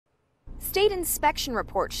State inspection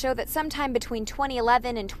reports show that sometime between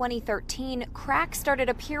 2011 and 2013, cracks started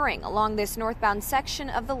appearing along this northbound section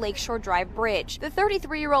of the Lakeshore Drive Bridge. The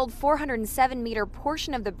 33-year-old 407-meter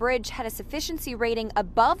portion of the bridge had a sufficiency rating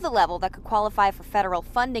above the level that could qualify for federal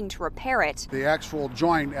funding to repair it. The actual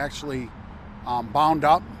joint actually bound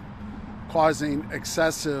up, causing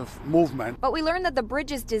excessive movement. But we learned that the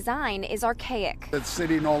bridge's design is archaic. The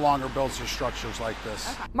city no longer builds their structures like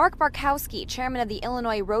this. Mark Barkowski, chairman of the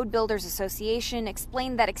Illinois Road Builders Association,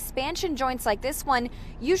 explained that expansion joints like this one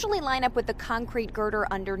usually line up with the concrete girder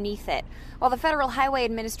underneath it. While the Federal Highway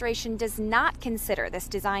Administration does not consider this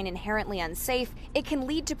design inherently unsafe, it can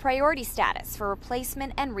lead to priority status for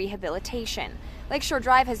replacement and rehabilitation. Lakeshore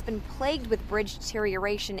Drive has been plagued with bridge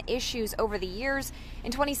deterioration issues over the years.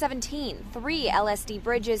 In 2017, 3 LSD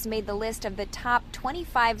bridges made the list of the top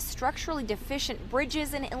 25 structurally deficient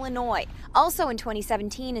bridges in Illinois. Also in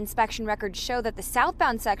 2017, inspection records show that the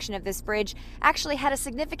southbound section of this bridge actually had a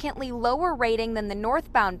significantly lower rating than the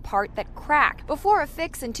northbound part that cracked. Before a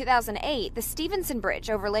fix in 2008, the Stevenson Bridge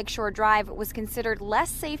over Lakeshore Drive was considered less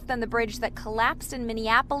safe than the bridge that collapsed in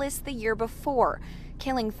Minneapolis the year before,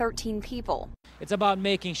 killing 13 people. It's about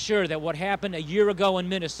making sure that what happened a year ago in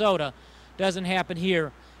Minnesota doesn't happen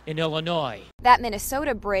here in Illinois. That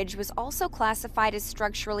Minnesota bridge was also classified as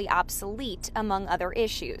structurally obsolete, among other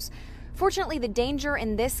issues. Fortunately, the danger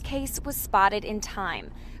in this case was spotted in time.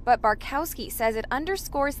 But Barkowski says it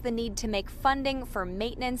underscores the need to make funding for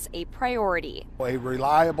maintenance a priority. A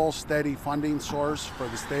reliable, steady funding source for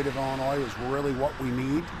the state of Illinois is really what we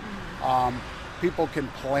need. People can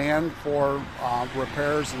plan for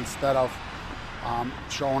repairs instead of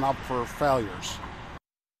showing up for failures.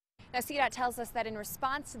 Now, CDOT tells us that in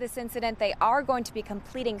response to this incident, they are going to be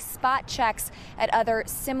completing spot checks at other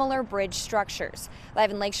similar bridge structures. Live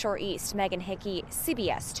in Lakeshore East, Megan Hickey,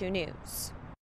 CBS 2 News.